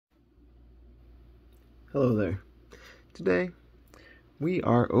Hello there. Today we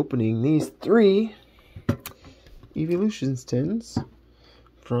are opening these 3 Eeveelution tins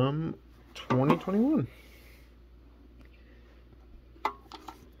from 2021.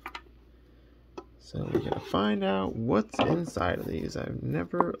 So we're going to find out what's inside of these. I've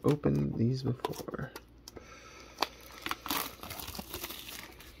never opened these before.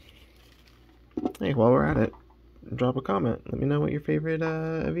 Hey, while we're at it, drop a comment. Let me know what your favorite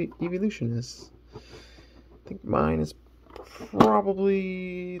Eeveelution is. I think mine is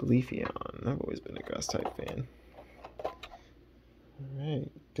probably Leafeon. I've always been a grass type fan. Alright,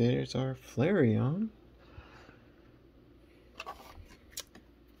 there's our Flareon.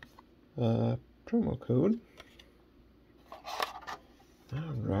 Promo code.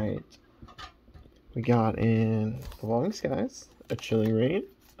 Alright. We got an Evolving Skies, a Chilling Reign,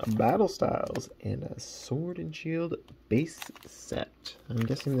 a Battle Styles, and a Sword and Shield base set. I'm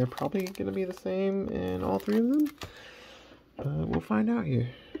guessing they're probably going to be the same in all 3 of them. We'll find out here.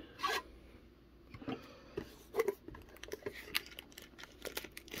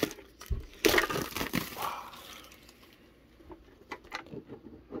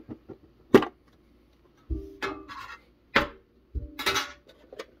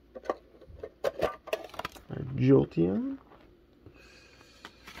 Our Jolteon.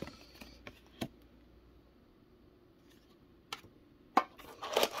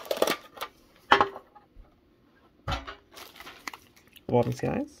 Evolving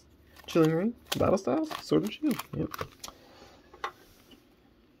Skies, Chilling Reign, Battle Styles, Sword and Shield. Yep.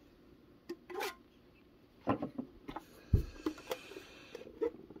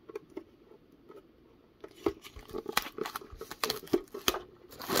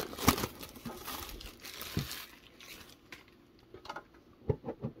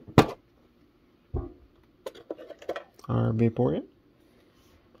 Our Vaporeon.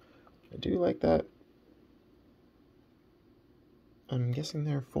 I do like that. I'm guessing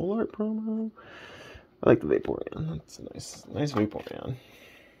they're full art promo. I like the Vaporeon. That's a nice Vaporeon.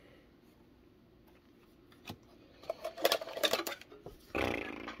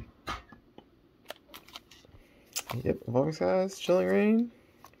 Yep, Evolving Skies, Chilling Reign,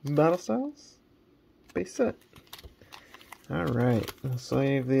 Battle Styles, base set. Alright, we'll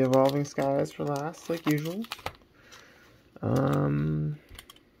save the Evolving Skies for last, like usual.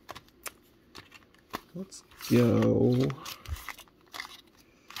 Let's go.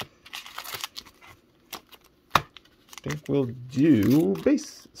 I think we'll do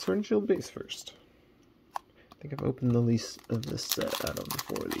base, Sword and Shield base first. I think I've opened the least of the set out of the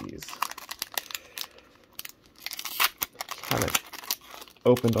 4 of these. Haven't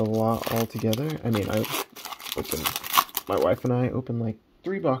opened a lot altogether. I mean, my wife and I opened like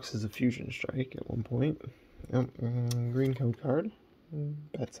 3 boxes of Fusion Strike at one point. Yep, green code card,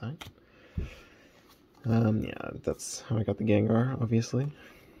 bad sign. Yeah, that's how I got the Gengar, obviously.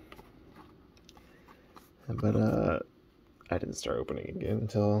 But I didn't start opening again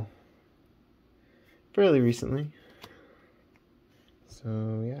until fairly recently.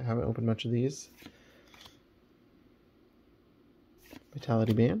 So yeah, I haven't opened much of these.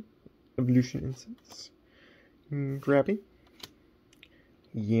 Vitality Band, Eeveelution Incense, Grabby,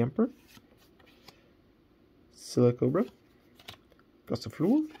 Yamper, Silicobra,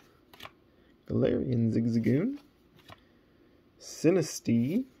 Gossifleur, Galarian Zigzagoon,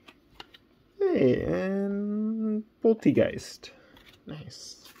 Sinistee, hey, and Poltegeist.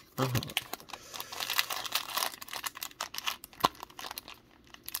 Nice.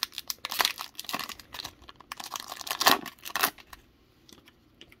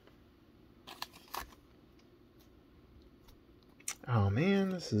 Oh man,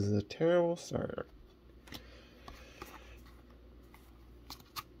 this is a terrible start.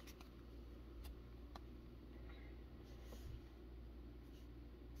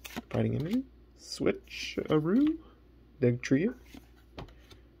 Fighting Energy, Switcheroo, Dugtrio,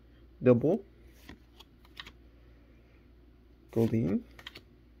 Double, Goldeen,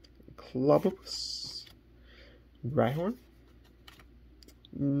 Clobopus, Rhyhorn,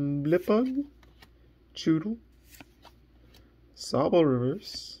 Blipbug, Choodle, Sobble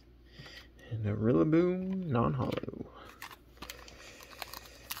Reverse, and a Rillaboom non-hollow.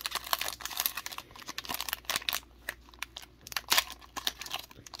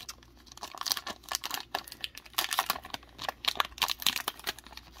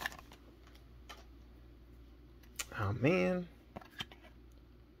 Oh man.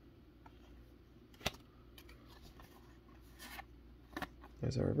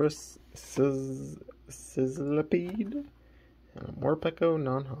 There's a reverse Sizzlipede and a Morpeko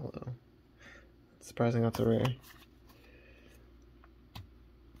non-hollow. Surprising that's a rare.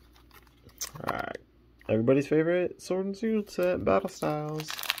 Alright. everybody's favorite Sword and Shield set, Battle Styles,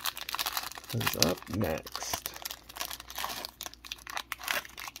 is up next.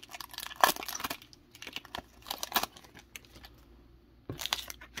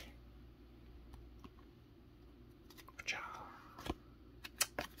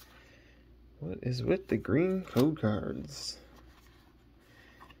 What is with the green code cards?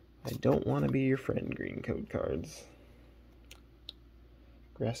 I don't want to be your friend, green code cards.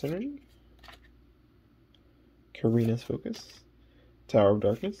 Grass Energy, Karina's Focus, Tower of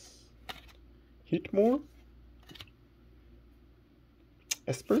Darkness, Heatmore,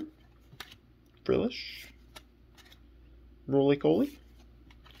 Esper, Frillish, Roly-Coly,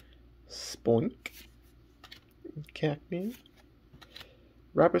 Spoink, Cacnea,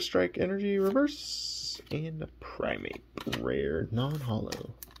 Rapid Strike Energy Reverse, and a Primate Rare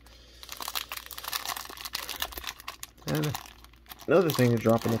Non-Holo. And another thing to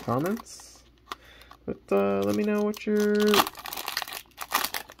drop in the comments, but let me know what your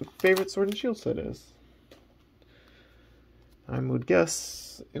favorite Sword and Shield set is. I would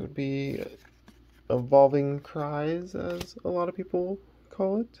guess it would be Evolving Cries, as a lot of people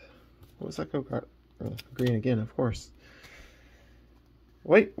call it. What was that code card? Green again, of course.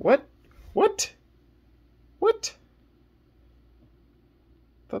 Wait, what? What? What?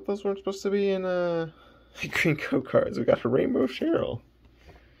 Thought those weren't supposed to be in green code cards. We got a Rainbow Cheryl.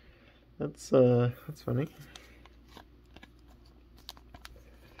 That's funny.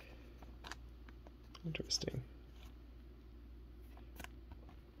 Interesting.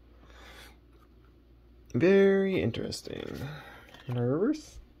 Very interesting. And our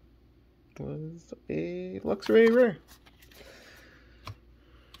reverse was a Luxray Rare.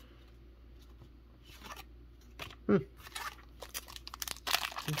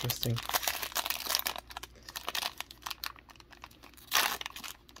 Interesting.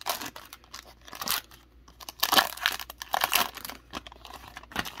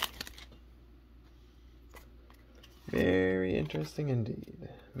 Very interesting indeed.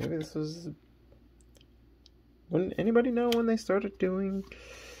 Maybe this was... When anybody know when they started doing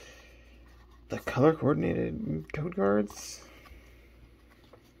the color coordinated code cards?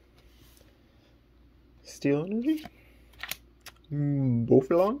 Steel Energy,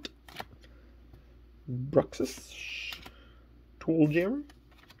 Bofilant, Bruxus, Tool Jammer,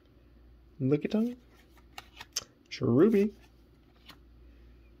 Lickitung, Cherubi,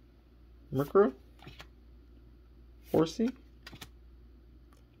 Murkrow, Horsey,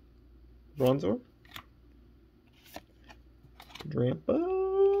 Bronzor,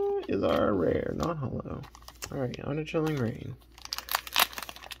 Drampa is our rare, not hollow. Alright, on to Chilling Rain.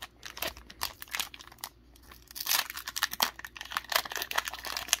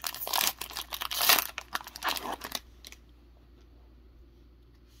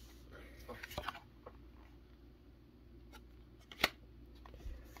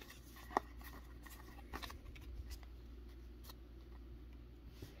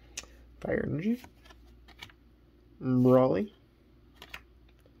 Fire Energy, Brawly,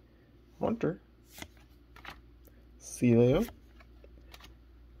 Haunter, Celio,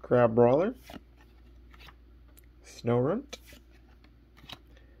 Crab Brawler, Snorunt,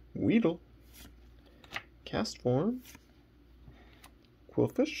 Weedle, Castform,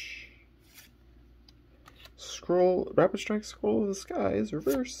 Quillfish, Rapid Strike Scroll of the Skies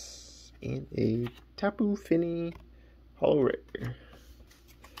Reverse, and a Tapu Fini Holo Rare.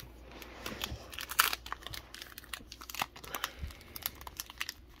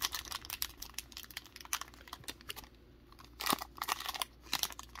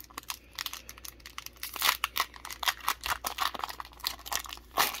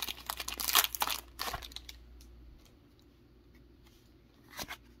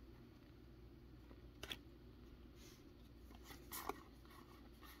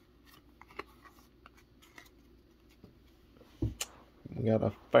 We got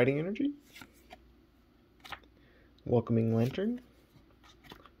a Fighting Energy, Welcoming Lantern,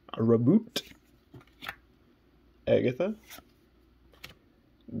 a Reboot, Agatha,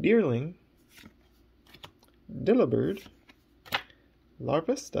 Deerling, Dillabird,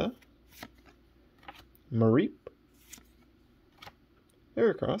 Larvesta, Mareep,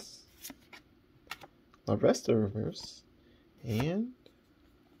 Heracross, Larvesta Reverse, and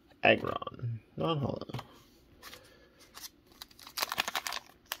Aggron, non-hollow.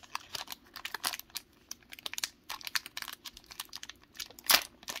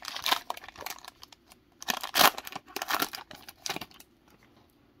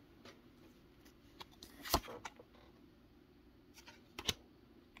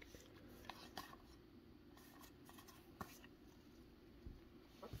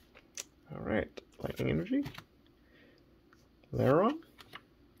 Alright, like Fighting Energy, Laron,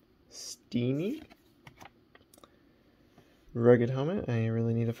 Steenie, Rugged Helmet. I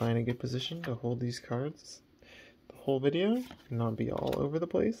really need to find a good position to hold these cards the whole video and not be all over the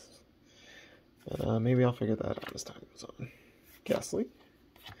place. But maybe I'll figure that out as time goes on. Ghastly,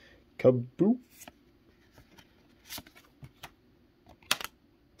 Kaboo,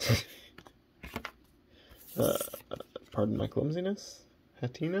 pardon my clumsiness,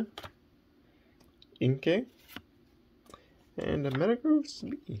 Hatina, Inkay, and a Metagross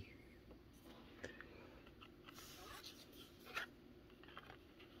Slee.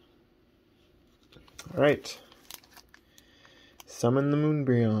 Alright. Summon the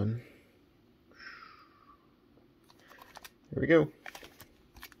Moonbreon. Here we go.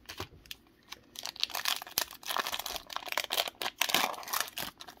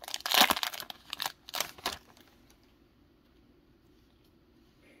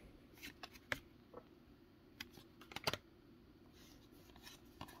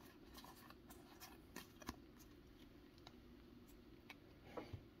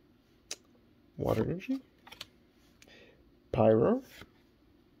 Water Energy, Pyro,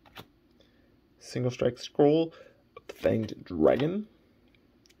 Single Strike Scroll of the Fanged Dragon,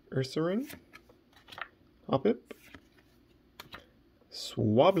 Ursaring, Hoppip,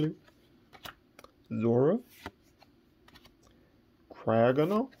 Swablu, Zora,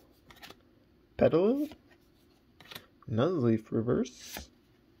 Cryogonal, Petalil, Nuzleaf Reverse,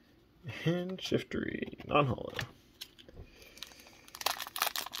 and Shiftry, non-hollow.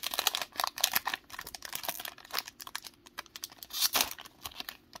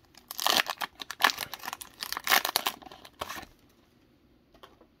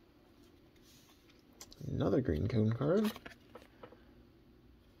 Another green cone card.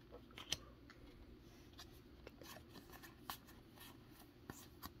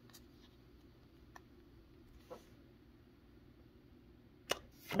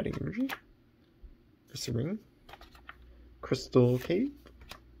 Fighting Energy. Ursaring. Crystal Cave.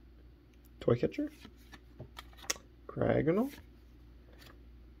 Toy Catcher. Cryogonal.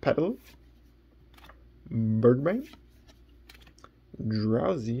 Petal. Birdbang.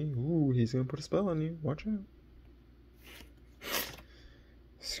 Drowsy. Ooh, he's gonna put a spell on you. Watch out.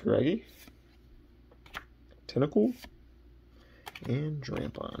 Scraggy. Tentacle. And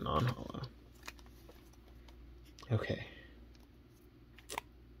Drampa, non-hollow. Okay.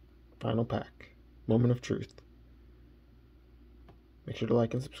 Final pack. Moment of truth. Make sure to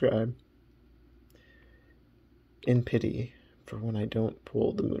like and subscribe. In pity for when I don't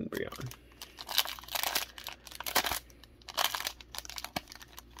pull the Moonbreon.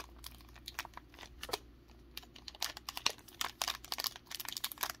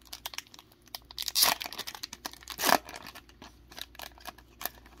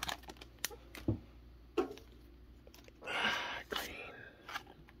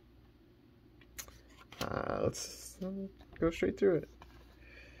 Let's go straight through it.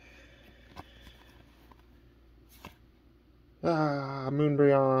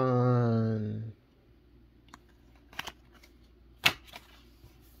 Moonbreon.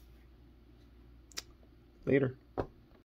 Later.